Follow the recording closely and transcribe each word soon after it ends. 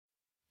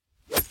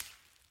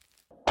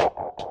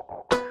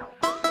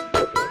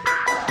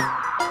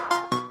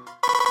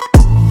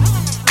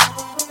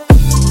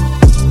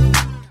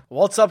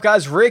What's up,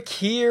 guys? Rick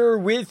here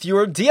with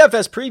your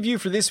DFS preview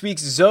for this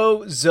week's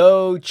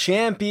ZOZO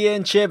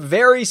Championship.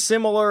 Very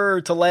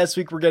similar to last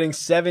week. We're getting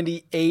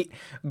 78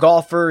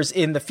 golfers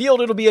in the field.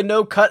 It'll be a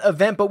no-cut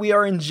event, but we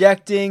are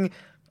injecting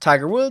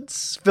Tiger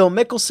Woods, Phil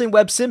Mickelson,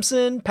 Webb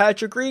Simpson,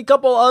 Patrick Reed, a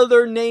couple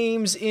other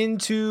names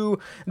into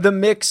the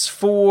mix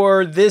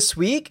for this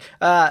week.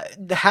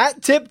 The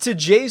hat tip to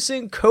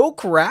Jason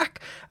Kokrak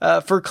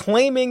for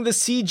claiming the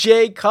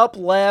CJ Cup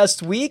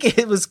last week.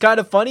 It was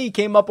kind of funny. He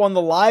came up on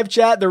the live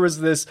chat. There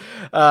was this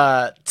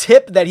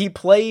tip that he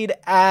played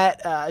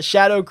at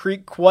Shadow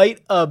Creek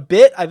quite a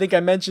bit. I think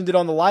I mentioned it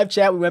on the live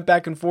chat. We went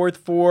back and forth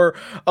for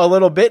a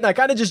little bit, and I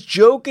kind of just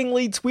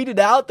jokingly tweeted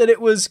out that it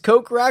was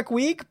Kokrak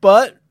week,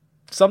 but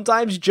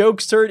sometimes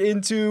jokes turn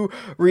into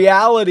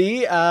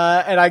reality,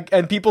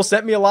 and people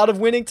sent me a lot of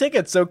winning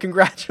tickets. So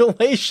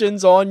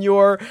congratulations on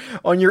your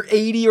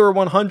 80 or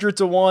 100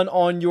 to 1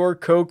 on your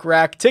Coke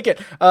Rack ticket.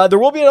 There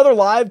will be another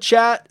live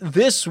chat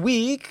this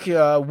week,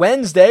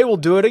 Wednesday. We'll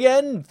do it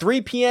again,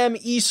 3 p.m.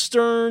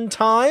 Eastern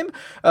time.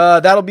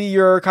 That'll be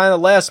your kind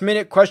of last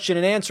minute question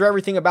and answer,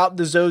 everything about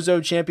the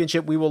ZOZO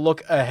Championship. We will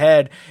look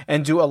ahead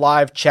and do a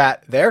live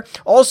chat there.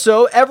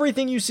 Also,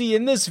 everything you see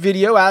in this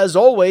video, as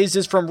always,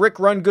 is from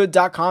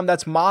rickrungood.com.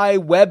 That's my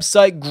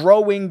website,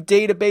 growing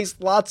database,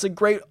 lots of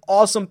great,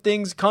 awesome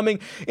things coming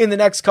in the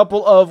next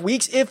couple of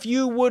weeks. If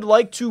you would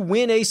like to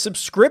win a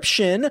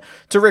subscription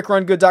to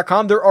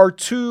rickrungood.com, there are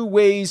two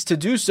ways to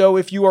do so.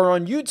 If you are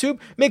on YouTube,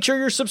 make sure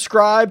you're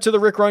subscribed to the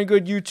Rick Run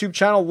Good YouTube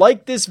channel,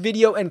 like this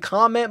video, and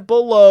comment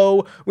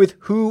below with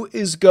who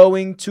is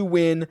going to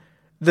win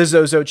the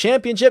ZOZO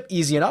Championship.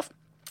 Easy enough.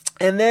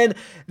 And then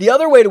the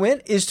other way to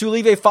win is to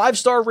leave a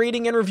 5-star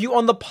rating and review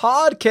on the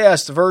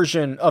podcast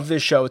version of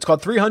this show. It's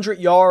called 300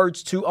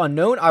 Yards to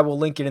Unknown. I will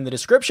link it in the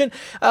description.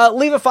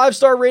 Leave a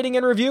 5-star rating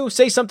and review.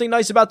 Say something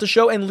nice about the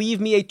show and leave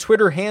me a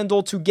Twitter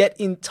handle to get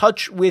in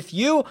touch with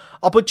you.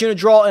 I'll put you in a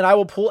draw and I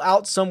will pull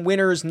out some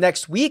winners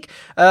next week.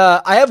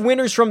 I have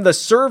winners from the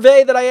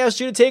survey that I asked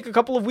you to take a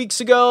couple of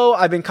weeks ago.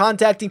 I've been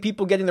contacting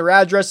people, getting their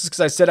addresses because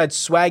I said I'd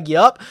swag you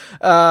up.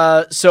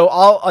 So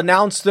I'll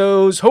announce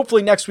those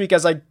hopefully next week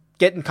as I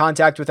get in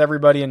contact with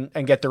everybody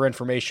and get their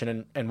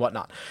information and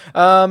whatnot.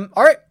 All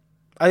right.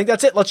 I think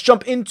that's it. Let's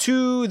jump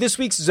into this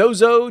week's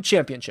ZOZO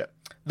Championship.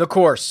 The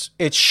course,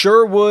 it's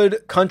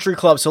Sherwood Country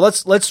Club. So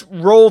let's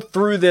roll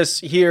through this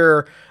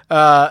here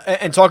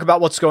and talk about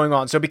what's going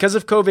on. So because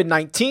of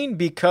COVID-19,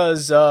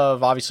 because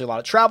of obviously a lot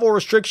of travel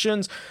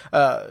restrictions,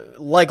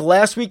 like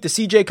last week, the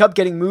CJ Cup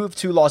getting moved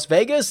to Las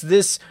Vegas,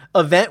 this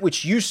event,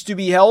 which used to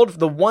be held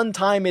the one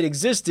time it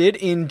existed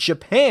in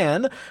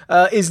Japan,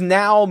 is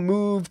now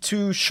moved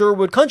to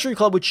Sherwood Country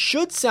Club, which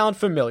should sound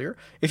familiar.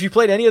 If you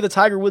played any of the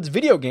Tiger Woods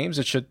video games,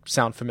 it should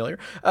sound familiar.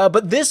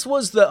 But this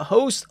was the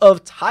host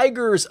of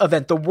Tiger's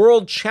event, the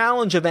World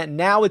Challenge event.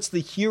 Now it's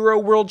the Hero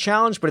World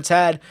Challenge, but it's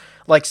had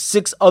like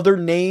 6 other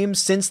names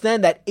since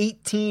then. That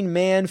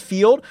 18-man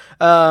field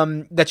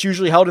that's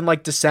usually held in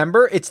like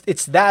December.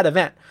 It's that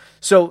event.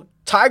 So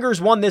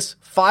Tiger's won this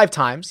 5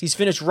 times. He's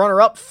finished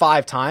runner-up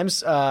 5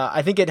 times.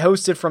 I think it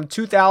hosted from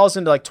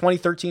 2000 to like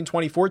 2013,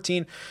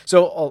 2014.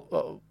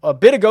 So a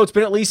bit ago, it's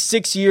been at least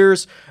 6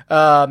 years.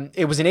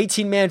 It was an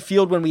 18-man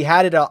field when we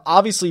had it. It'll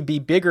obviously be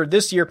bigger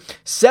this year.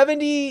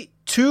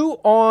 72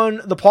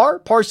 on the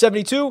par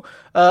 72,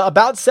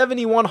 about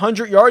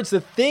 7,100 yards.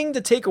 The thing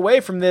to take away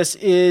from this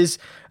is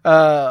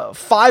 5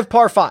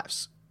 par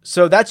 5s.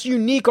 So that's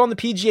unique on the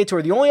PGA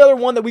Tour. The only other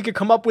one that we could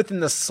come up with in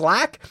the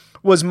slack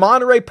was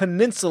Monterey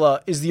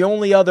Peninsula is the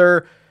only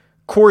other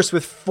course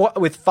with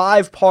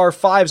 5 par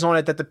 5s on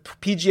it that the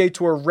PGA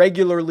Tour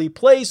regularly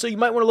plays. So you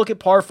might want to look at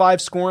par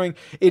 5 scoring.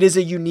 It is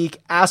a unique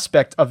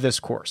aspect of this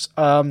course.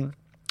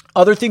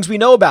 Other things we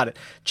know about it.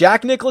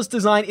 Jack Nicklaus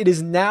design, it is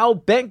now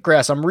bent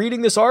grass. I'm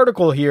reading this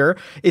article here.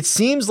 It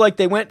seems like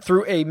they went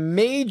through a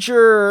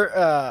major,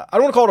 I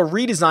don't want to call it a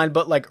redesign,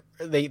 but like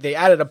they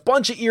added a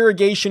bunch of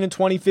irrigation in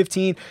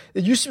 2015.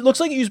 It looks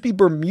like it used to be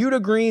Bermuda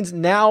greens,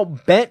 now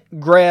bent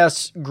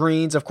grass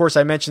greens. Of course,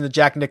 I mentioned the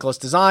Jack Nicklaus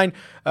design.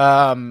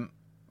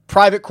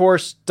 Private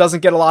course, doesn't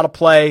get a lot of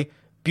play.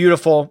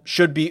 Beautiful,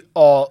 should be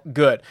all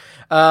good.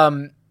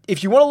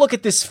 If you want to look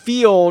at this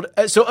field,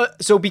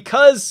 so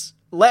because...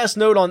 Last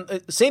note on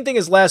same thing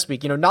as last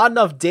week, not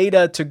enough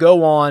data to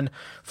go on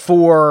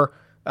for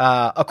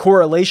a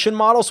correlation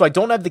model. So I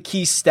don't have the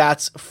key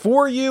stats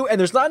for you, and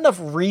there's not enough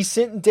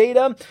recent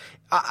data.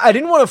 I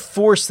didn't want to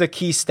force the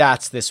key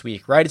stats this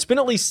week, right? It's been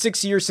at least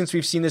 6 years since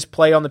we've seen this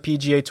play on the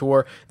PGA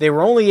Tour. They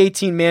were only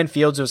 18-man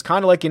fields. It was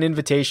kind of like an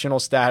invitational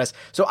status.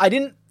 So I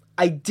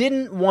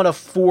didn't want to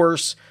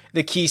force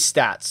the key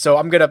stats. So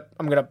I'm gonna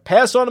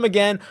pass on them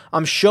again.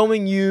 I'm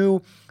showing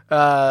you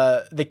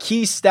the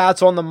key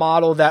stats on the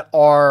model that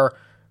are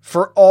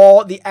for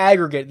all the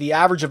aggregate, the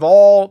average of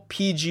all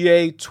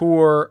PGA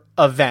Tour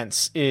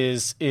events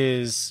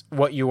is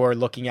what you are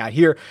looking at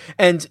here.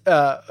 And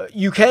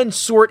you can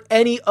sort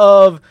any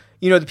of,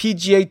 the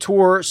PGA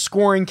Tour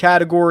scoring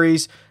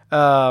categories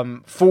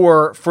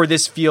for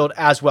this field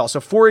as well. So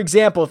for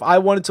example, if I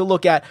wanted to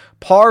look at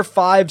par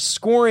 5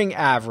 scoring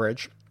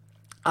average,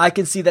 I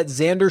can see that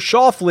Xander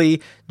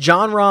Schauffele,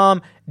 John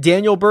Rahm,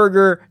 Daniel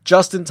Berger,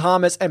 Justin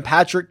Thomas, and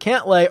Patrick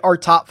Cantlay are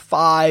top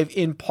 5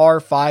 in par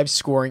 5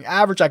 scoring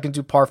average. I can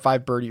do par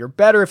 5 birdie or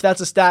better if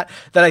that's a stat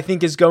that I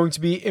think is going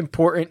to be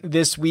important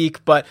this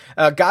week. But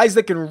guys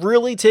that can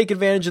really take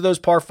advantage of those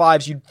par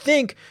 5s, you'd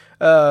think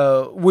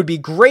would be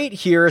great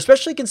here,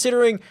 especially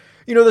considering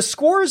the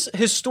scores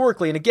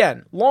historically, and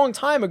again, long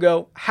time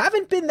ago,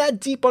 haven't been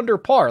that deep under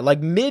par, like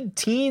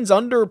mid-teens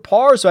under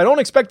par. So I don't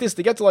expect this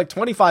to get to like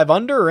 25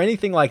 under or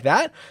anything like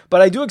that.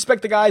 But I do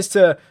expect the guys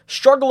to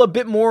struggle a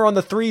bit more on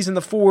the 3s and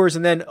the 4s,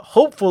 and then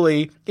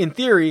hopefully, in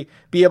theory,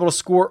 be able to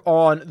score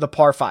on the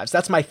par 5s.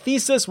 That's my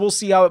thesis. We'll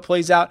see how it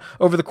plays out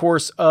over the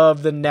course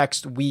of the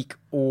next week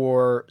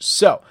or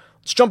so.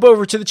 Let's jump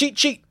over to the cheat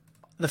sheet.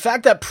 The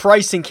fact that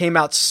pricing came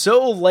out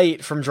so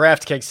late from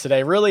DraftKings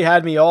today really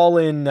had me all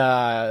in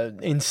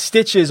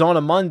stitches on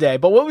a Monday.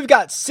 But what we've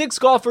got, 6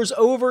 golfers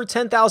over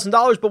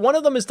 $10,000, but one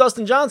of them is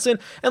Dustin Johnson.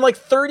 And like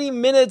 30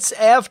 minutes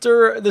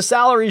after the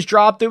salaries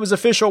dropped, it was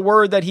official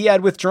word that he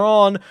had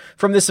withdrawn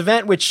from this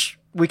event, which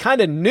we kind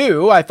of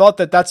knew. I thought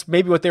that that's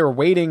maybe what they were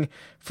waiting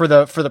for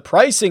the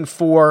pricing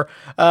for.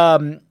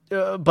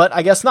 But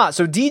I guess not.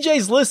 So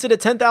DJ's listed at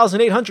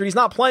 $10,800. He's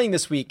not playing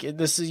this week.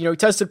 This is, he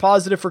tested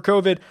positive for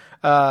COVID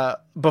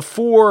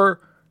before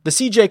the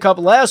CJ Cup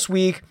last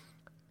week.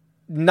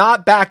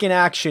 Not back in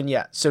action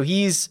yet. So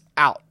he's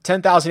out.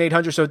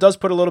 $10,800. So it does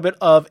put a little bit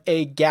of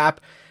a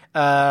gap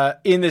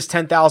in this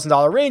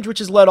 $10,000 range, which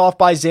is led off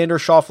by Xander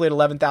Schauffele at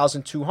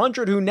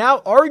 $11,200, who now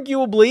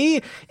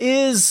arguably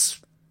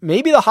is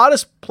maybe the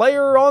hottest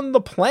player on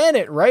the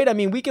planet, right? I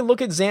mean, we can look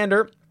at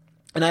Xander.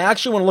 And I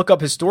actually want to look up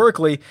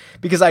historically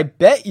because I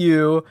bet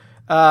you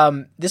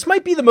this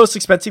might be the most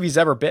expensive he's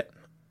ever been.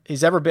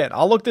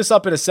 I'll look this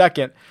up in a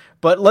second,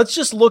 but let's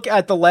just look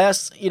at the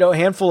last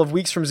handful of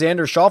weeks from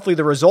Xander Schauffele.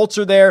 The results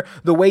are there.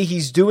 The way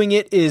he's doing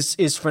it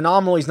is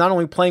phenomenal. He's not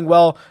only playing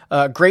well,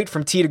 great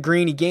from tee to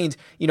green. He gained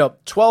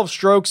 12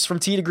 strokes from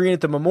tee to green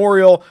at the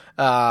Memorial.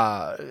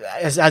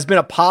 Has been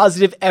a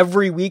positive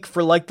every week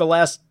for like the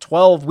last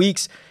 12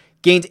 weeks.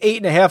 Gained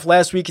 8.5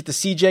 last week at the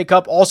CJ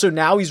Cup. Also,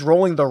 now he's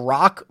rolling the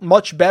rock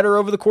much better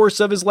over the course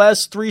of his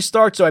last 3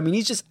 starts. So, I mean,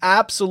 he's just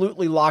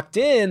absolutely locked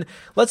in.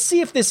 Let's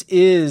see if this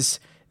is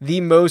the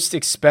most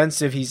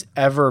expensive he's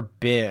ever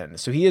been.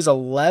 So, he is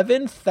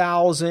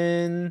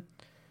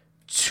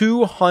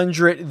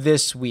 $11,200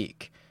 this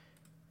week.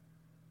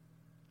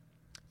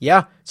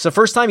 Yeah, it's the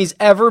first time he's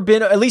ever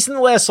been, at least in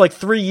the last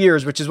 3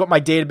 years, which is what my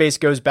database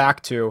goes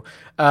back to.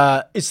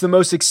 It's the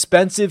most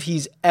expensive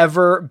he's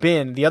ever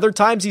been. The other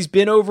times he's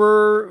been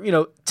over,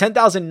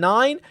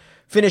 10,009,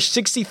 finished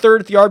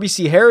 63rd at the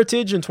RBC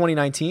Heritage in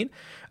 2019.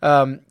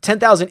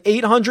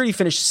 10,800, he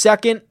finished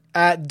second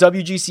at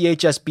WGC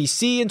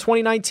HSBC in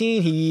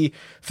 2019. He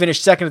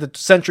finished second at the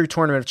Century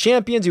Tournament of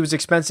Champions. He was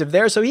expensive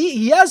there. So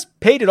he has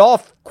paid it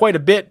off quite a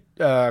bit,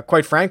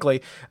 quite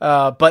frankly.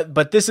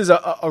 But this is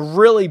a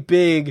really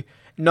big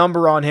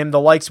number on him, the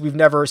likes we've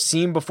never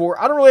seen before.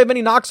 I don't really have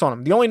any knocks on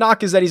him. The only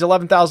knock is that he's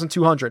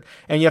 11,200,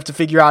 and you have to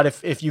figure out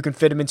if you can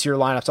fit him into your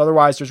lineups.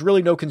 Otherwise, there's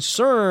really no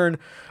concern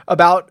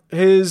about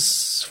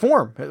his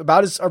form,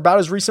 about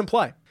his recent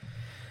play.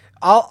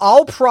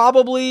 I'll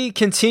probably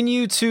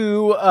continue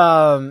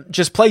to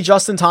just play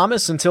Justin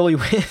Thomas until he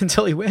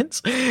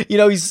wins.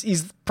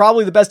 He's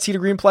probably the best tee to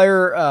green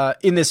player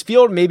in this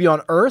field, maybe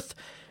on earth.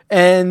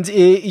 And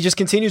he just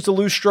continues to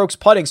lose strokes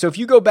putting. So if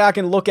you go back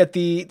and look at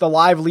the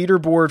live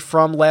leaderboard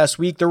from last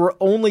week, there were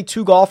only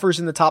 2 golfers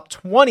in the top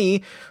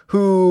 20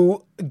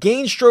 who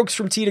gained strokes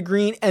from tee to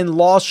green and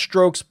lost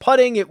strokes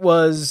putting. It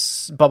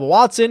was Bubba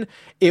Watson.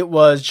 It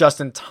was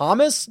Justin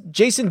Thomas.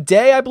 Jason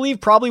Day, I believe,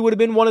 probably would have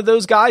been one of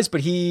those guys, but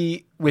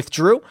he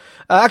withdrew.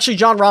 Actually,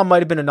 John Rahm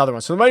might have been another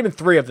one. So there might have been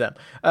 3 of them.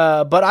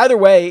 But either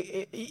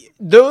way,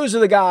 those are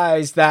the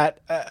guys that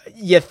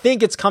you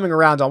think it's coming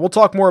around on. We'll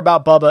talk more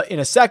about Bubba in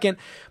a second.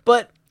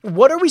 But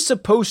what are we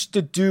supposed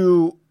to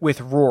do with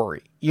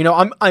Rory?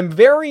 I'm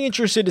very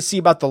interested to see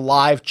about the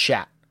live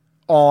chat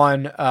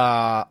on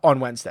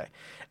Wednesday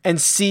and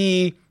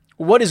see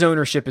what his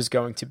ownership is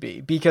going to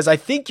be, because I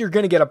think you're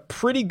going to get a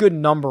pretty good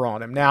number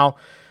on him. Now,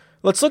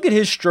 let's look at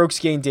his strokes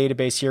gain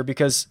database here,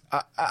 because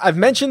I've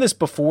mentioned this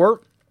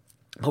before,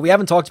 but we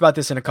haven't talked about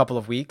this in a couple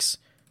of weeks.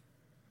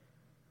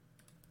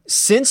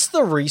 Since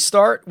the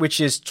restart, which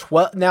is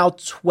now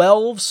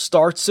 12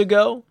 starts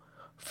ago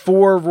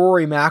for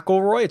Rory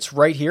McIlroy, it's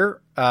right here,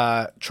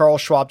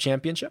 Charles Schwab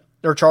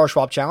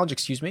Challenge,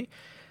 excuse me.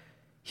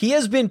 He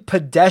has been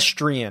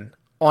pedestrian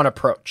on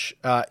approach,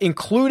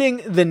 including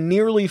the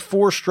nearly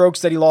 4 strokes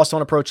that he lost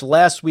on approach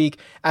last week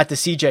at the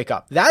CJ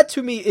Cup. That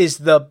to me is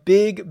the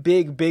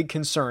big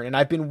concern. And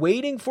I've been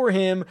waiting for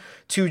him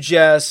to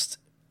just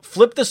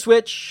flip the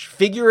switch,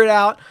 figure it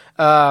out,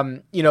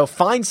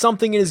 find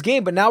something in his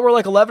game. But now we're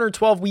like 11 or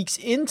 12 weeks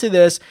into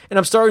this, and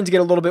I'm starting to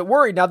get a little bit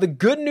worried. Now, the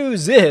good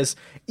news is,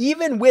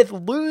 even with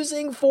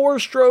losing 4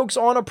 strokes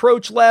on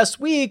approach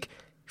last week,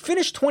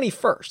 finished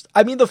 21st.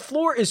 I mean, the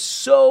floor is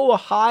so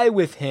high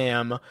with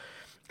him.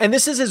 And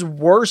this is his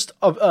worst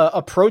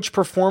approach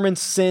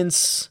performance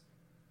since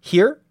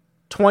here.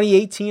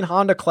 2018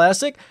 Honda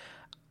Classic.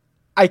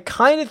 I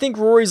kind of think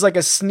Rory's like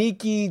a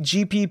sneaky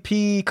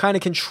GPP kind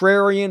of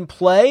contrarian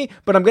play,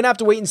 but I'm going to have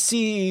to wait and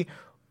see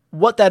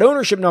what that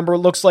ownership number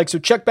looks like. So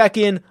check back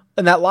in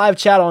that live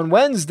chat on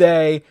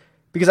Wednesday,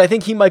 because I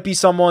think he might be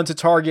someone to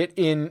target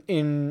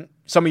in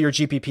some of your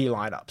GPP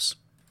lineups.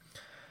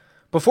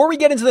 Before we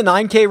get into the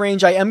 9K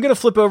range, I am going to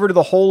flip over to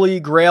the Holy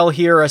Grail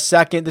here a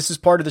second. This is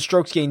part of the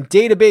Strokes Gain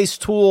database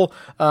tool.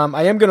 I'm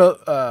going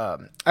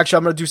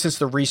to do since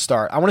the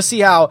restart. I want to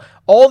see how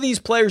all these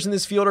players in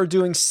this field are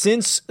doing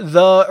since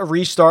the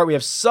restart. We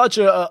have such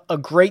a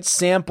great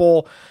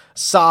sample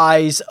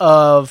size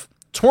of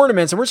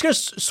tournaments, and we're just going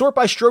to sort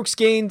by strokes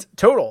gained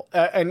total.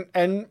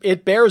 And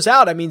it bears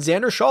out. I mean,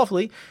 Xander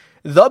Schauffele,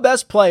 the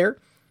best player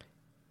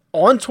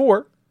on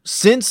tour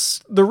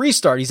since the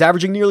restart. He's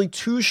averaging nearly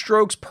 2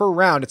 strokes per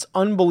round. It's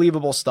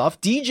unbelievable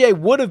stuff. DJ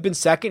would have been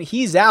second.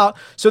 He's out.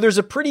 So there's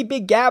a pretty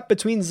big gap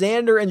between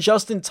Xander and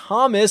Justin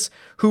Thomas,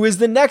 who is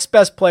the next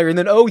best player. And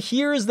then,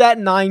 here's that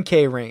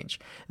 9K range.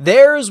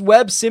 There's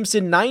Webb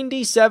Simpson,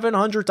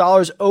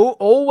 $9,700.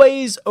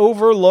 Always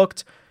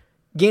overlooked,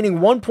 gaining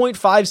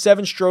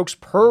 1.57 strokes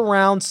per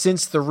round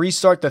since the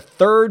restart. The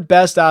third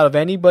best out of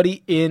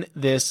anybody in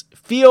this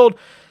field.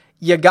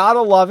 You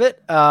gotta love it.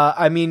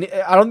 I mean,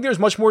 I don't think there's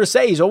much more to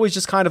say. He's always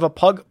just kind of a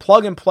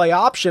plug and play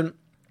option.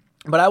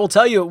 But I will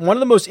tell you, one of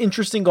the most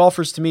interesting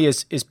golfers to me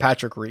is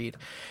Patrick Reed.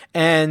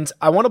 And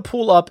I want to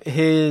pull up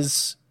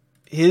his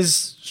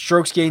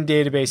strokes gained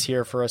database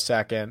here for a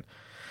second,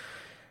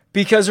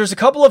 because there's a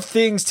couple of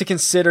things to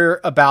consider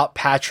about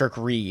Patrick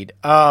Reed.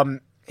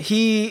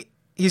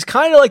 He's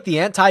kind of like the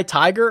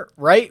anti-Tiger,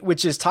 right?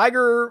 Which is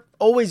Tiger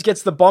always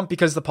gets the bump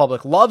because the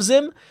public loves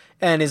him,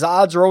 and his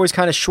odds are always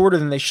kind of shorter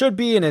than they should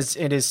be, and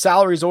his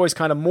salary is always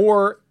kind of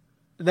more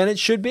than it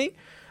should be.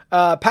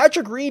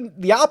 Patrick Reed,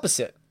 the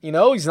opposite.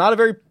 He's not a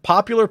very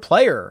popular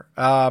player.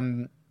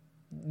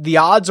 The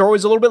odds are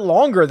always a little bit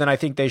longer than I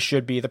think they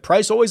should be. The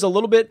price always a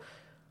little bit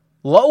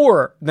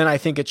lower than I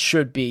think it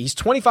should be. He's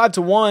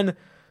 25-1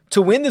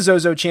 to win the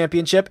ZOZO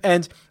Championship,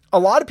 and a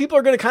lot of people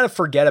are going to kind of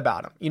forget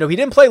about him. He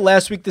didn't play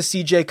last week, the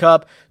CJ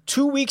Cup.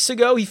 2 weeks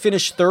ago, he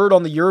finished third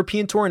on the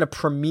European Tour in a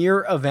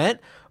premier event,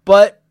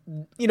 but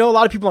a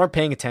lot of people aren't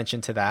paying attention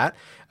to that.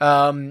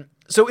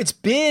 So it's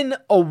been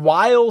a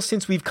while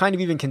since we've kind of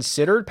even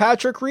considered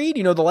Patrick Reed.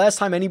 The last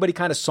time anybody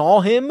kind of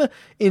saw him,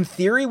 in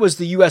theory, was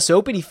the U.S.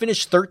 Open. He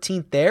finished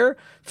 13th there,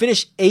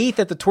 finished 8th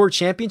at the Tour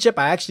Championship.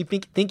 I actually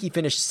think he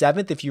finished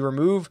 7th if you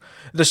remove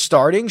the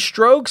starting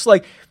strokes.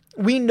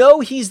 We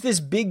know he's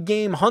this big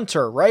game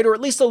hunter, right? Or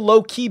at least a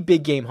low-key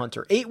big game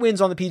hunter. 8 wins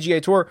on the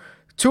PGA Tour.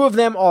 2 of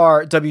them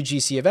are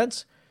WGC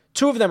events.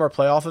 2 of them are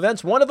playoff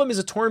events. 1 of them is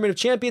a Tournament of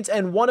Champions,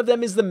 and 1 of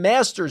them is the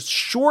Masters.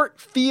 Short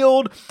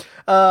field,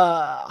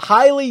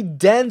 highly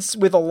dense,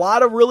 with a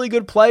lot of really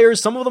good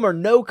players. Some of them are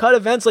no-cut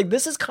events.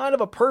 This is kind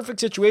of a perfect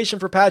situation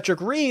for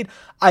Patrick Reed.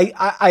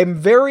 I'm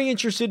very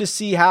interested to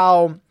see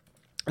how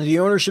the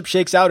ownership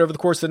shakes out over the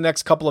course of the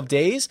next couple of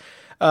days.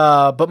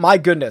 But my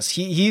goodness,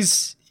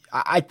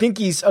 I think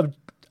he's a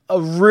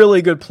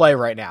really good play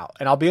right now,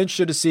 and I'll be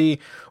interested to see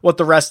what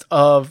the rest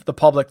of the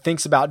public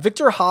thinks about.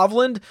 Victor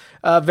Hovland,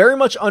 very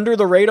much under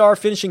the radar,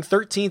 finishing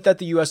 13th at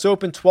the U.S.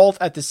 Open, 12th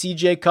at the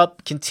CJ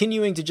Cup,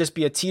 continuing to just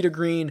be a tee to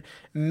green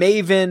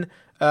maven.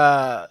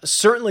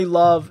 Certainly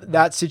love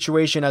that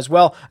situation as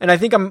well. And I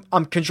think I'm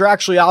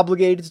contractually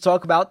obligated to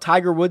talk about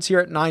Tiger Woods here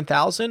at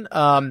 9,000.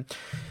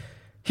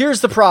 Here's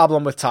the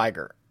problem with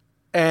Tiger,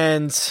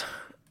 and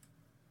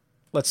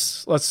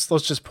let's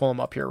just pull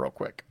him up here real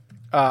quick.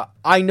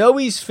 I know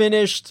he's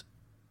finished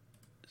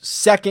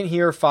second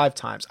here 5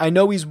 times. I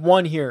know he's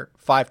won here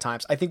 5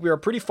 times. I think we are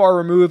pretty far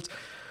removed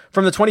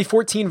from the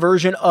 2014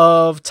 version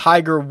of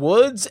Tiger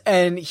Woods.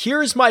 And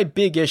here's my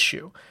big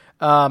issue.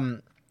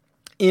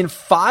 In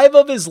 5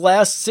 of his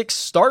last 6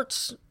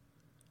 starts,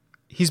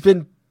 he's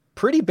been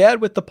pretty bad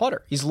with the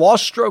putter. He's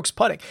lost strokes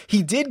putting.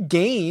 He did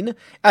gain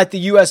at the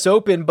U.S.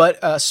 Open,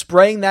 but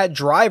spraying that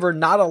driver,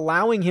 not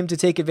allowing him to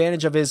take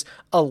advantage of his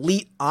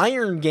elite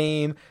iron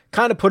game,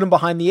 kind of put him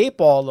behind the 8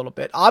 ball a little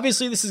bit.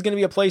 Obviously, this is going to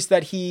be a place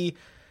that he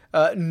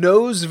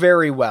knows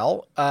very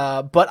well,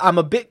 but I'm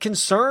a bit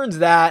concerned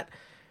that,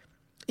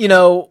 he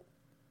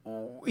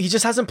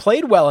just hasn't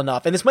played well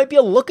enough. And this might be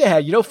a look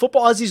ahead.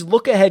 Football has these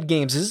look ahead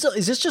games. Is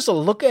this just a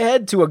look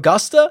ahead to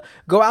Augusta?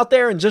 Go out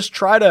there and just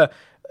try to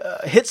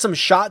hit some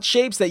shot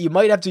shapes that you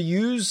might have to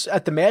use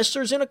at the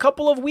Masters in a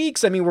couple of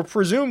weeks. I mean, we're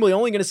presumably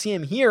only going to see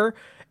him here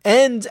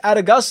and at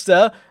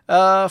Augusta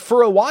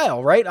for a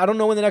while, right? I don't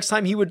know when the next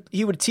time he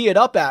would tee it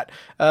up at,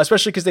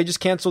 especially because they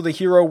just canceled the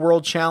Hero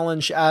World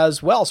Challenge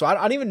as well. So I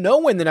don't even know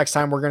when the next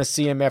time we're going to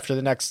see him after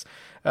the next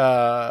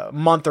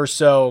month or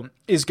so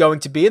is going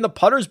to be. And the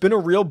putter's been a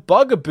real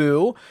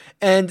bugaboo,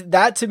 and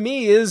that to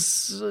me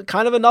is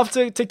kind of enough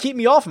to keep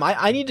me off him.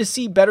 I need to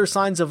see better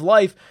signs of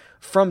life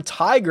from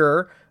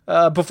Tiger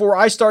before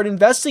I start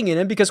investing in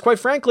him, because quite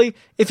frankly,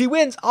 if he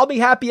wins, I'll be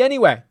happy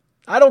anyway.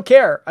 I don't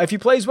care. If he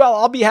plays well,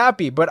 I'll be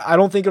happy, but I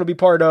don't think it'll be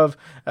part of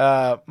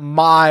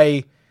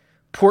my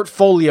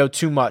portfolio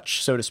too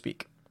much, so to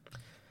speak.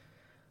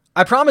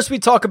 I promised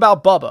we'd talk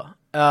about Bubba,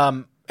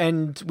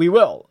 And we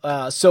will.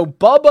 So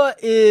Bubba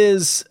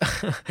is,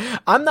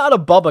 I'm not a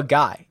Bubba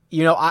guy.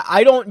 You know,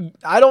 I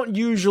don't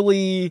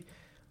usually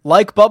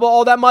like Bubba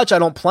all that much. I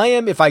don't play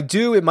him. If I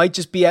do, it might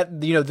just be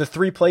at, you know, the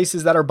three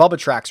places that are Bubba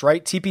tracks,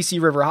 right?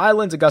 TPC River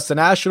Highlands, Augusta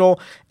National,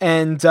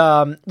 and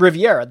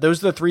Riviera.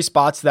 Those are the three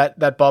spots that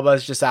Bubba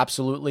is just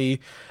absolutely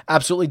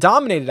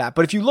dominated at.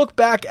 But if you look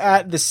back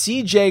at the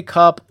CJ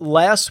Cup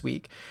last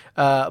week,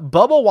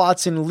 Bubba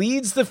Watson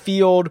leads the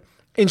field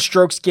in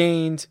strokes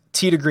gained,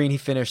 tee to green. He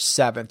finished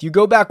 7th. You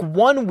go back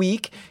 1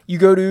 week, you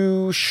go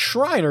to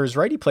Shriners,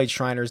 right? He played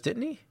Shriners,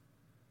 didn't he?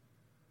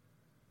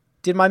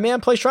 Did my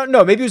man play Shriners?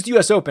 No, maybe it was the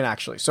U.S. Open,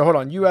 actually. So hold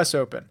on, U.S.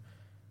 Open.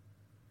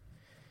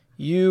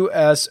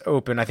 U.S.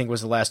 Open, I think,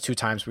 was the last 2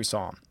 times we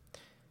saw him.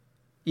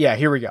 Yeah,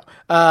 here we go.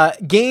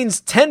 Gains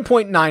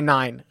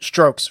 10.99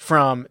 strokes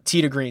from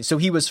tee to green. So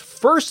he was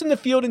first in the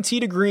field in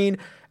tee to green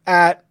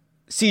at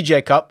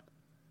CJ Cup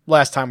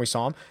last time we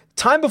saw him.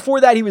 Time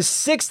before that, he was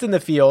 6th in the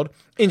field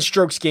in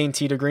strokes gained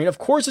tee to green. Of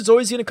course, it's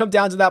always going to come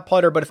down to that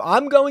putter, but if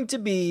I'm going to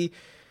be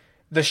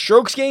the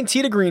strokes gained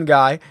tee to green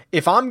guy,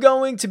 if I'm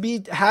going to be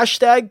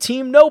hashtag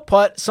team no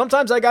putt,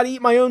 sometimes I got to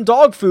eat my own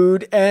dog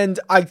food, and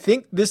I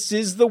think this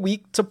is the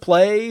week to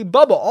play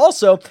Bubba.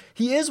 Also,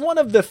 he is one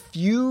of the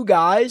few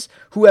guys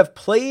who have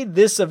played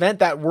this event,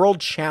 that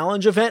World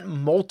Challenge event,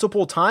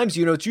 multiple times.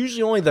 You know, it's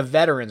usually only the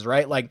veterans,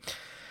 right? Like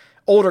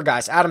older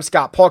guys, Adam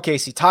Scott, Paul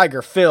Casey,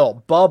 Tiger,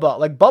 Phil, Bubba.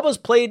 Like Bubba's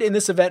played in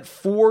this event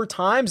 4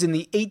 times in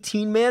the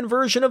 18-man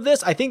version of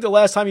this. I think the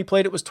last time he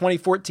played it was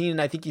 2014, and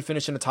I think he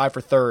finished in a tie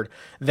for 3rd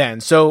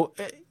then. So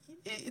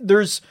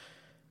there's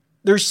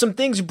some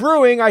things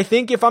brewing. I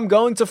think if I'm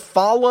going to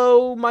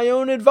follow my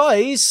own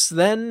advice,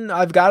 then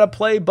I've got to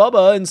play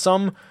Bubba in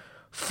some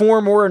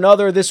form or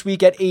another this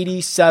week at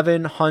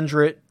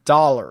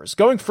 $8,700.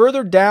 Going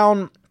further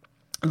down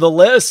the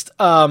list,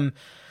 you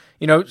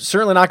know,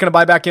 certainly not going to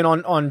buy back in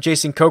on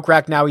Jason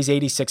Kokrak. Now he's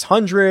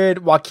 8,600.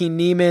 Joaquin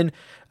Niemann.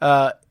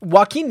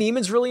 Joaquin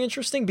Niemann's really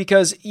interesting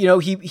because, you know,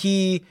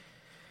 he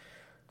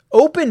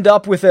opened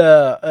up with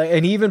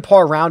an even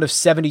par round of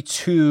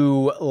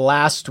 72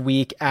 last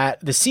week at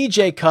the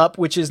CJ Cup,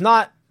 which is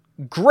not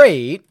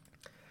great,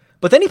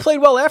 but then he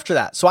played well after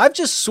that. So I've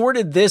just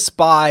sorted this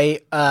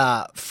by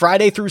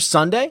Friday through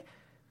Sunday,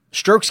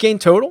 strokes gained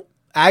total,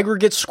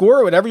 aggregate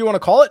score, whatever you want to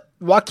call it.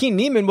 Joaquin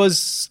Niemann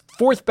was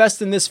 4th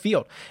best in this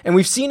field. And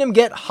we've seen him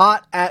get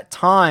hot at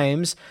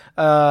times.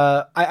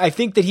 I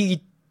think that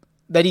he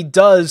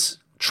does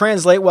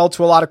translate well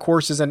to a lot of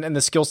courses, and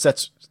the skill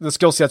set's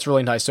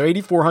really nice. So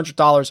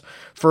 $8,400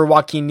 for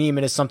Joaquin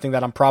Niemann is something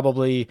that I'm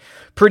probably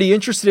pretty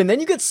interested in.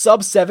 Then you get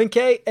sub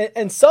 7K,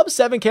 and sub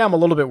 7K, I'm a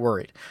little bit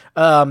worried.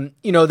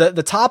 You know,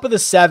 the top of the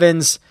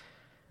 7s,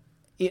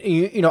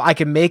 you know, I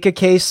can make a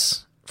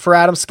case for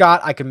Adam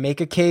Scott. I can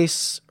make a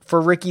case for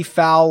Ricky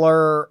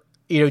Fowler.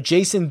 You know,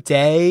 Jason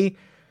Day,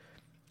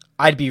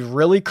 I'd be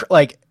really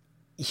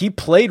he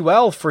played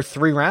well for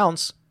 3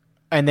 rounds,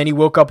 and then he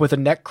woke up with a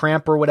neck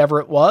cramp or whatever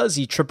it was.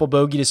 He triple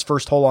bogeyed his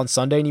first hole on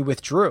Sunday and he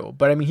withdrew.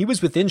 But I mean, he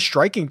was within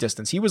striking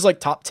distance. He was like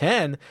top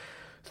 10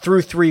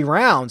 through 3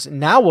 rounds.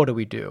 Now what do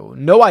we do?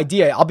 No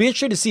idea. I'll be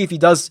interested to see if he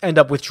does end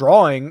up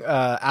withdrawing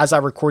as I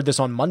record this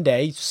on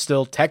Monday,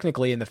 still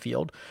technically in the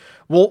field.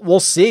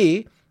 We'll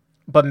see.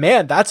 But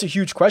man, that's a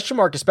huge question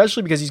mark,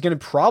 especially because he's going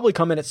to probably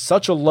come in at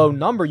such a low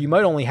number. You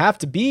might only have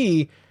to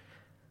be,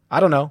 I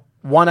don't know,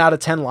 1 out of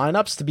 10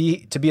 lineups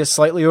to be a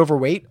slightly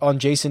overweight on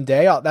Jason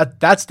Day.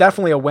 That's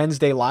definitely a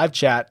Wednesday live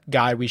chat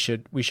guy we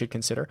should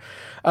consider.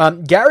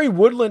 Gary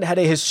Woodland had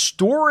a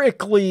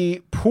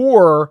historically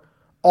poor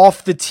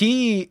off the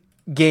tee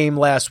game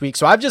last week,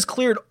 so I've just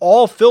cleared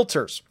all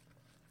filters,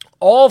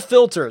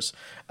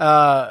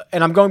 and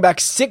I'm going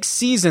back 6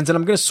 seasons, and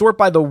I'm going to sort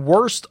by the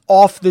worst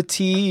off the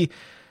tee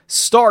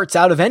starts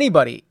out of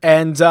anybody.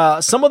 And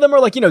some of them are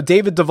like, you know,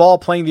 David Duval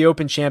playing the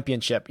Open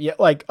Championship. Yeah,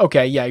 like,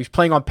 okay, yeah, he's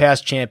playing on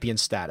past champion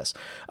status.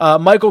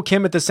 Michael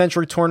Kim at the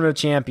Century Tournament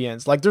of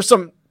Champions. Like, there's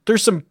some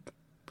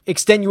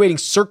extenuating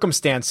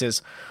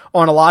circumstances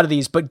on a lot of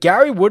these, but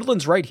Gary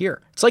Woodland's right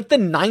here. It's like the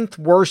 9th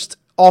worst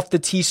off the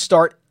tee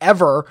start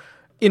ever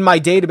in my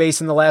database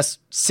in the last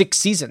 6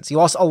 seasons. He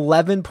lost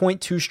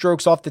 11.2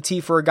 strokes off the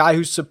tee for a guy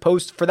who's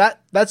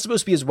that's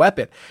supposed to be his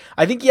weapon.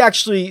 I think he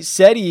actually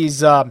said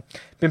he's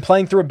been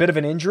playing through a bit of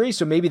an injury,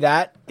 so maybe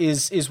that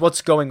is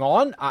what's going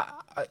on.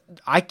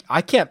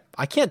 I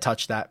can't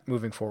touch that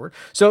moving forward.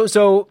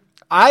 So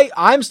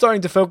I'm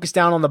starting to focus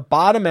down on the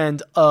bottom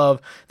end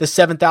of the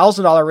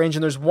 $7,000 range,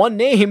 and there's one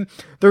name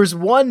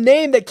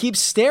that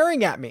keeps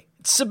staring at me.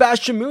 It's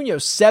Sebastian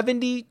Munoz,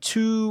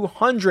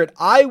 7,200.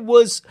 I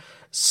was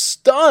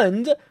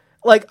stunned.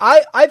 Like,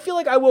 I feel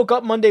like I woke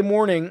up Monday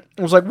morning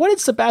and was like, what did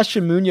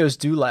Sebastian Munoz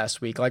do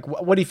last week? Like,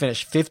 what did he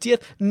finish?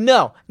 50th?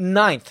 No,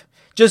 9th.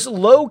 Just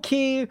low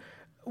key,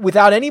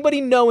 without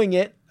anybody knowing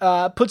it,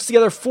 puts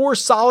together 4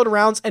 solid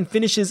rounds and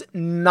finishes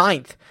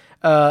 9th.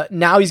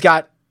 Now he's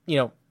got, you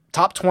know,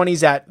 top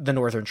 20s at the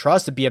Northern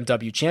Trust, the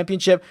BMW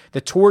Championship,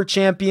 the Tour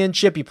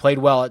Championship. He played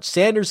well at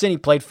Sanderson. He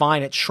played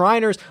fine at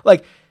Shriners.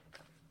 Like,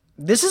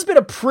 this has been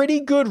a pretty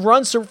good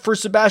run for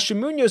Sebastian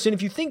Munoz. And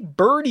if you think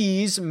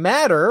birdies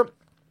matter,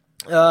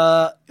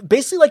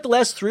 basically like the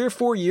last 3 or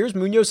 4 years,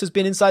 Munoz has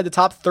been inside the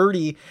top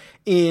 30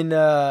 in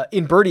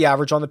birdie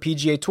average on the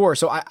PGA Tour.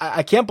 So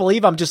I can't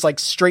believe I'm just like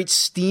straight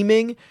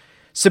steaming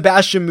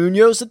Sebastian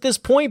Munoz at this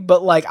point,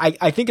 but like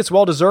I think it's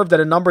well deserved at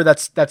a number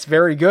that's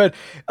very good.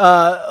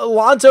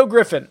 Lonzo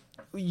Griffin,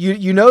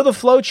 you know the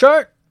flow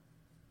chart.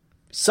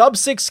 Sub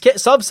 6K,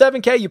 sub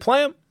 7K, you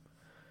play him.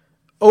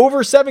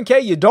 Over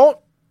 7K, you don't.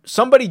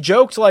 Somebody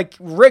joked like,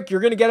 Rick, you're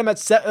going to get him at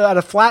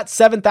a flat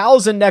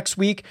 7,000 next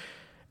week.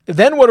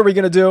 Then what are we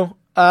going to do?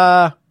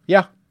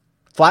 Yeah,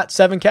 flat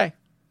 7K.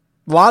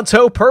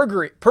 Lonzo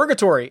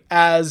Purgatory,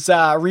 as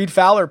Reed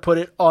Fowler put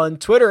it on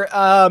Twitter.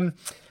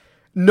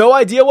 No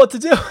idea what to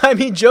do. I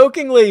mean,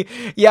 jokingly,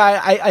 yeah,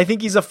 I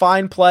think he's a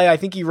fine play. I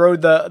think he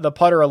rode the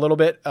putter a little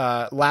bit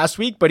last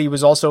week, but he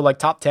was also like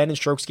top 10 in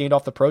strokes gained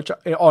off the approach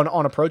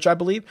on approach, I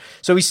believe.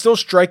 So he's still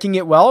striking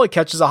it well. It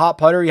catches a hot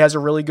putter. He has a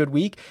really good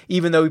week,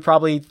 even though he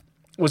probably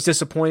was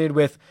disappointed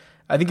with,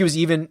 I think he was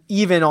even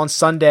on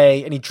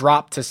Sunday and he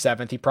dropped to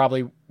 7th. He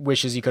probably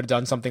wishes he could have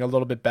done something a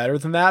little bit better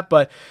than that,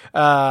 but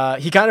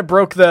he kind of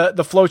broke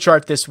the flow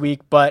chart this week.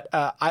 But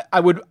I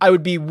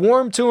would be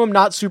warm to him,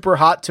 not super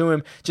hot to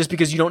him, just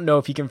because you don't know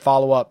if he can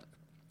follow up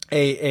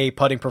a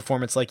putting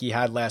performance like he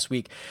had last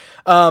week.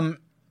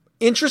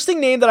 Interesting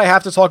name that I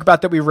have to talk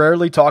about that we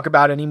rarely talk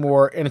about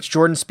anymore, and it's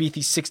Jordan Spieth.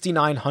 He's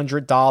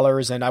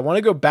 $6,900, and I want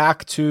to go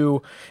back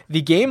to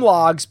the game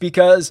logs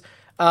because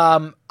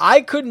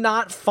I could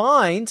not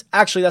find,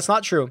 actually that's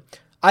not true.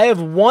 I have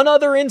one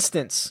other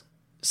instance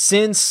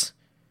since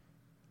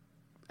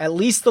at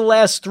least the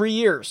last 3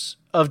 years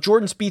of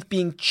Jordan Spieth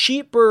being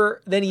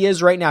cheaper than he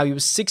is right now. He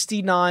was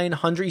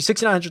 $6,900. He's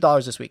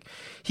 $6,900 this week.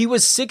 He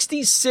was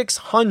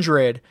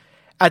 $6,600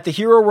 at the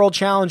Hero World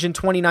Challenge in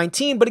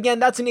 2019. But again,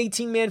 that's an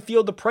 18-man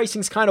field. The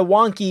pricing's kind of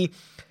wonky.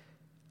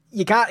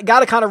 You got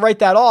to kind of write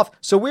that off.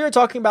 So we are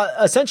talking about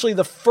essentially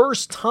the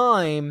first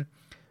time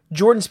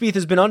Jordan Spieth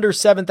has been under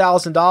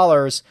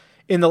 $7,000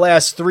 in the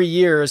last 3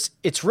 years.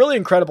 It's really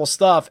incredible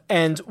stuff.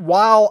 And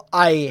while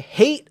I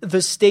hate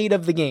the state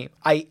of the game,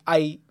 I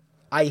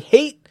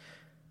hate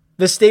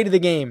the state of the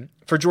game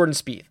for Jordan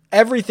Spieth.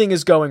 Everything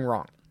is going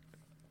wrong.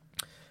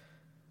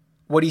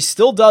 What he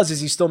still does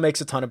is he still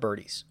makes a ton of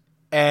birdies.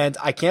 And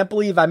I can't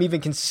believe I'm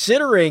even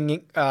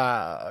considering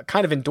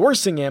kind of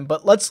endorsing him,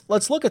 but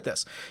let's look at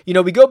this. You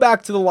know, we go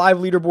back to the live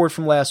leaderboard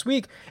from last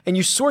week, and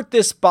you sort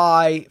this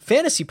by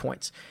fantasy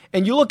points.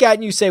 And you look at it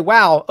and you say,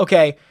 wow,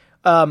 okay,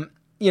 Jordan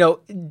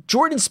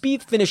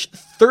Spieth finished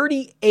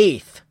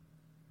 38th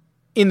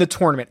in the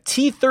tournament,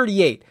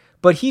 T38,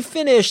 but he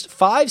finished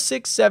 5,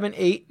 6, 7,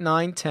 8,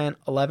 9, 10,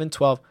 11,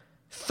 12,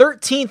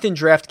 13th in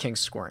DraftKings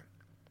scoring.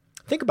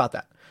 Think about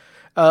that.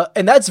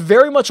 And that's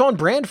very much on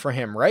brand for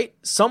him, right?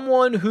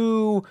 Someone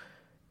who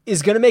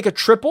is going to make a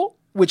triple,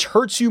 which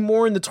hurts you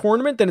more in the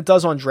tournament than it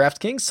does on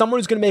DraftKings. Someone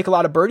who's going to make a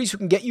lot of birdies, who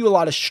can get you a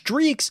lot of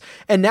streaks.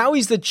 And now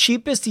he's the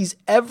cheapest he's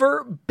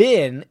ever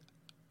been.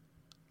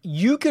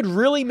 You could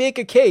really make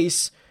a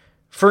case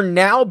for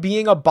now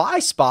being a buy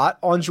spot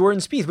on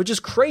Jordan Spieth, which is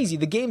crazy.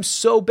 The game's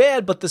so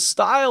bad, but the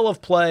style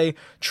of play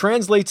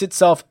translates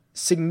itself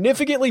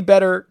significantly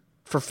better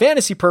for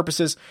fantasy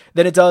purposes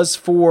than it does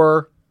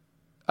for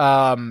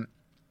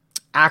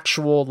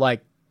actual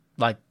like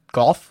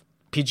golf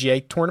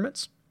PGA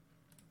tournaments.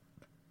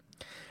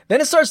 Then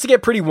it starts to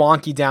get pretty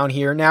wonky down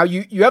here. Now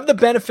you have the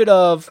benefit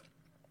of,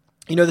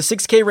 the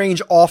 6K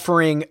range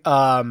offering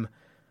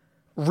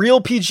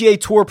real PGA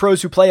Tour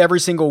pros who play every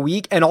single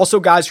week, and also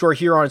guys who are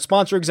here on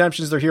sponsor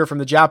exemptions. They're here from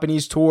the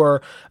Japanese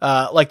Tour,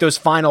 like those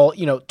final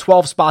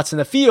 12 spots in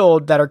the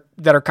field that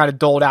are kind of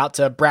doled out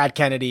to Brad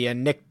Kennedy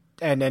and Nick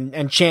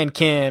and Chan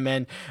Kim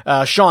and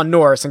Sean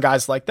Norris and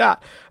guys like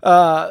that.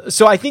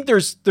 So I think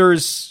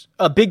there's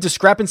a big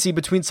discrepancy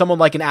between someone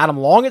like an Adam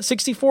Long at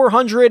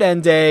 6,400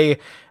 and a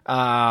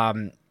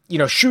Shugo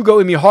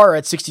Imihara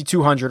at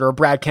 6,200 or a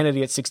Brad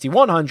Kennedy at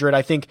 6,100.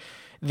 I think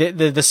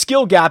the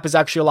skill gap is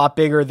actually a lot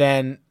bigger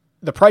than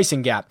the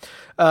pricing gap.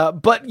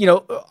 But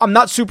I'm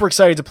not super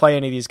excited to play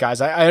any of these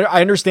guys.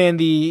 I understand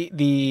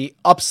the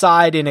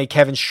upside in a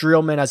Kevin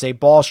Streelman as a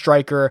ball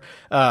striker,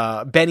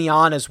 Benny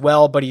On as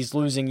well, but he's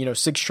losing,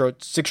 six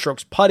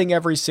strokes putting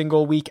every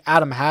single week.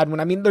 Adam Hadwin.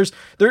 I mean,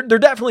 they're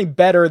definitely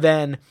better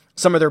than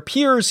some of their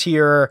peers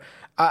here.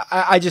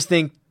 I just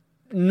think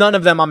none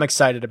of them I'm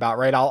excited about,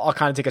 right? I'll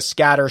kind of take a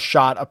scatter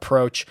shot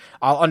approach.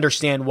 I'll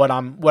understand what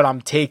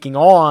I'm taking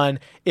on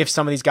if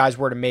some of these guys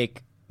were to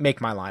make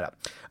my lineup.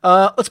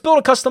 Let's build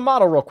a custom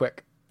model real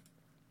quick.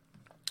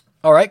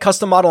 All right,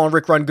 custom model on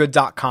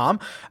rickrungood.com.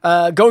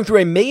 Going through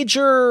a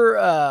major,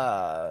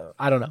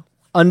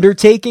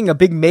 undertaking, a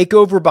big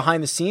makeover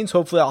behind the scenes.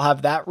 Hopefully I'll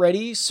have that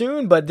ready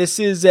soon, but this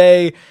is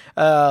a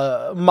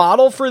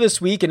model for this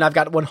week, and I've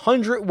got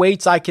 100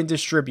 weights I can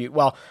distribute.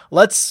 Well,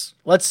 let's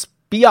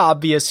be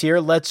obvious here.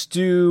 Let's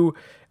do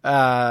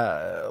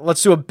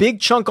a big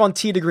chunk on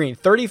tee to green,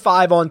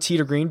 35 on tee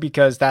to green,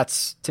 because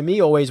that's, to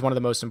me, always one of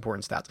the most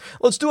important stats.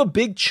 Let's do a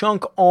big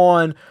chunk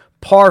on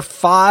par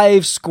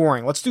 5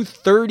 scoring. Let's do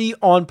 30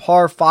 on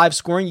par 5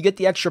 scoring. You get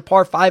the extra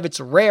par 5. It's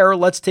rare.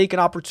 Let's take an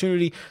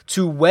opportunity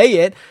to weigh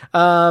it.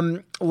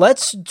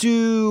 Let's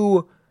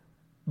do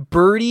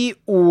birdie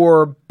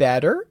or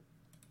better.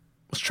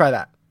 Let's try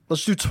that.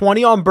 Let's do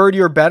 20 on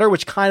birdie or better,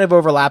 which kind of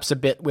overlaps a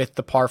bit with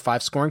the par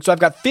 5 scoring. So I've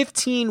got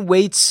 15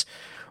 weights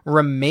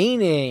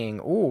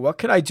remaining. Ooh, what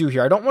can I do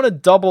here? I don't want to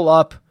double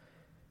up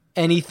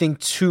anything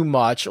too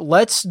much.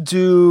 Let's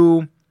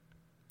do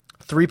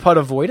 3-putt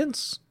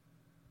avoidance.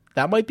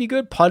 That might be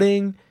good.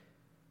 Putting,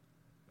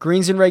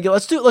 greens and regular.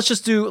 Let's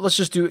just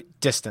do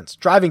distance.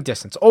 Driving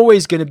distance.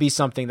 Always going to be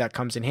something that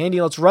comes in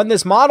handy. Let's run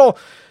this model.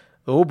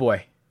 Oh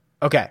boy.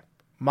 Okay.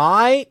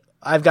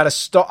 I've got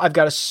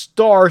a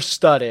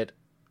star-studded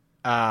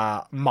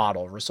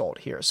model result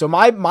here. So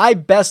my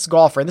best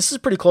golfer, and this is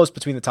pretty close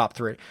between the top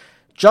 3.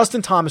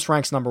 Justin Thomas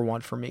ranks number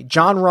 1 for me.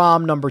 John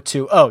Rahm number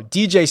 2. Oh,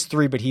 DJ's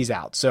 3, but he's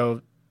out,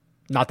 so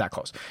not that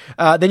close.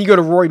 Then you go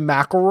to Rory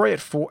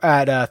McIlroy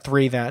at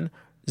 3. Then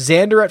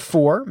Xander at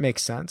 4,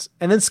 makes sense.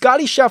 And then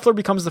Scotty Scheffler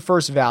becomes the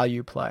first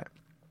value play.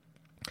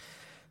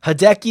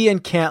 Hideki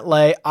and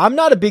Cantlay. I'm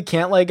not a big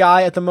Cantlay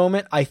guy at the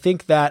moment. I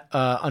think that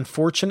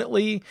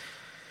unfortunately,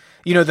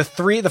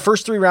 the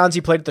first 3 rounds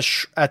he played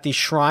at the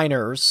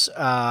Shriners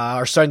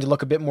are starting to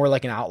look a bit more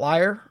like an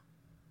outlier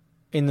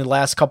in the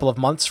last couple of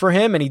months for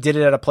him, and he did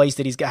it at a place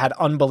that he's had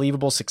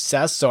unbelievable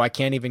success, so I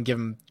can't even give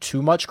him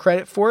too much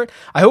credit for it.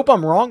 I hope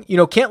I'm wrong.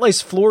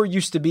 Cantlay's floor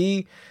used to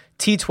be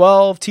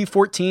T12,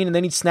 T14, and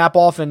then he'd snap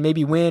off and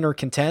maybe win or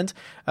contend.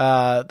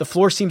 The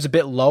floor seems a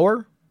bit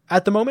lower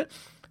at the moment.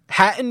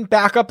 Hatton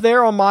back up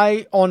there on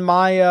my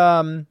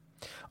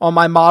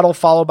model,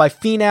 followed by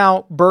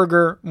Finau,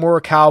 Berger,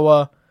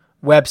 Morikawa,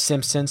 Webb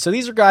Simpson. So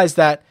these are guys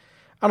that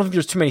I don't think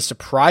there's too many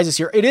surprises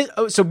here.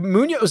 So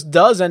Munoz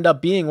does end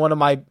up being one of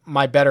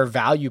my better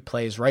value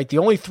plays, right? The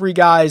only 3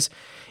 guys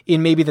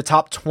in maybe the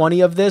top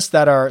 20 of this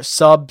that are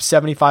sub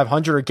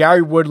 7,500 are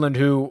Gary Woodland,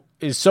 who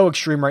is so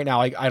extreme right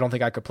now. I don't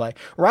think I could play.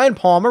 Ryan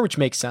Palmer, which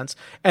makes sense.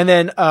 And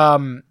then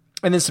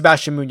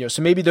Sebastian Munoz.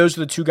 So maybe those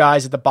are the 2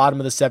 guys at the bottom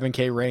of the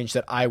 7K range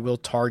that I will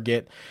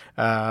target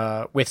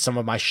with some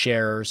of my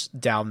shares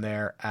down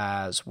there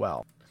as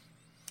well.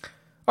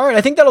 All right,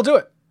 I think that'll do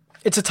it.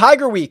 It's a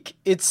Tiger week.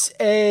 It's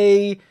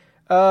a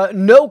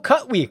no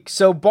cut week.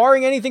 So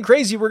barring anything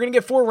crazy, we're going to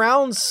get 4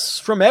 rounds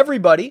from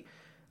everybody.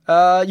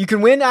 You can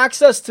win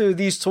access to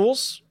these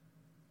tools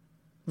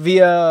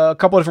via a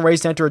couple of different ways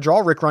to enter a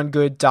draw,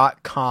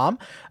 rickrungood.com.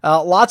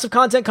 Lots of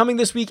content coming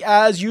this week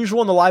as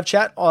usual in the live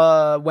chat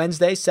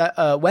Wednesday,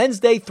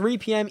 3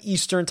 p.m.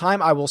 Eastern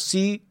time. I will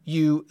see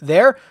you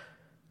there.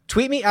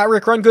 Tweet me at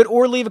rickrungood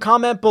or leave a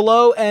comment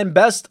below, and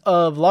best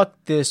of luck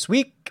this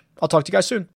week. I'll talk to you guys soon.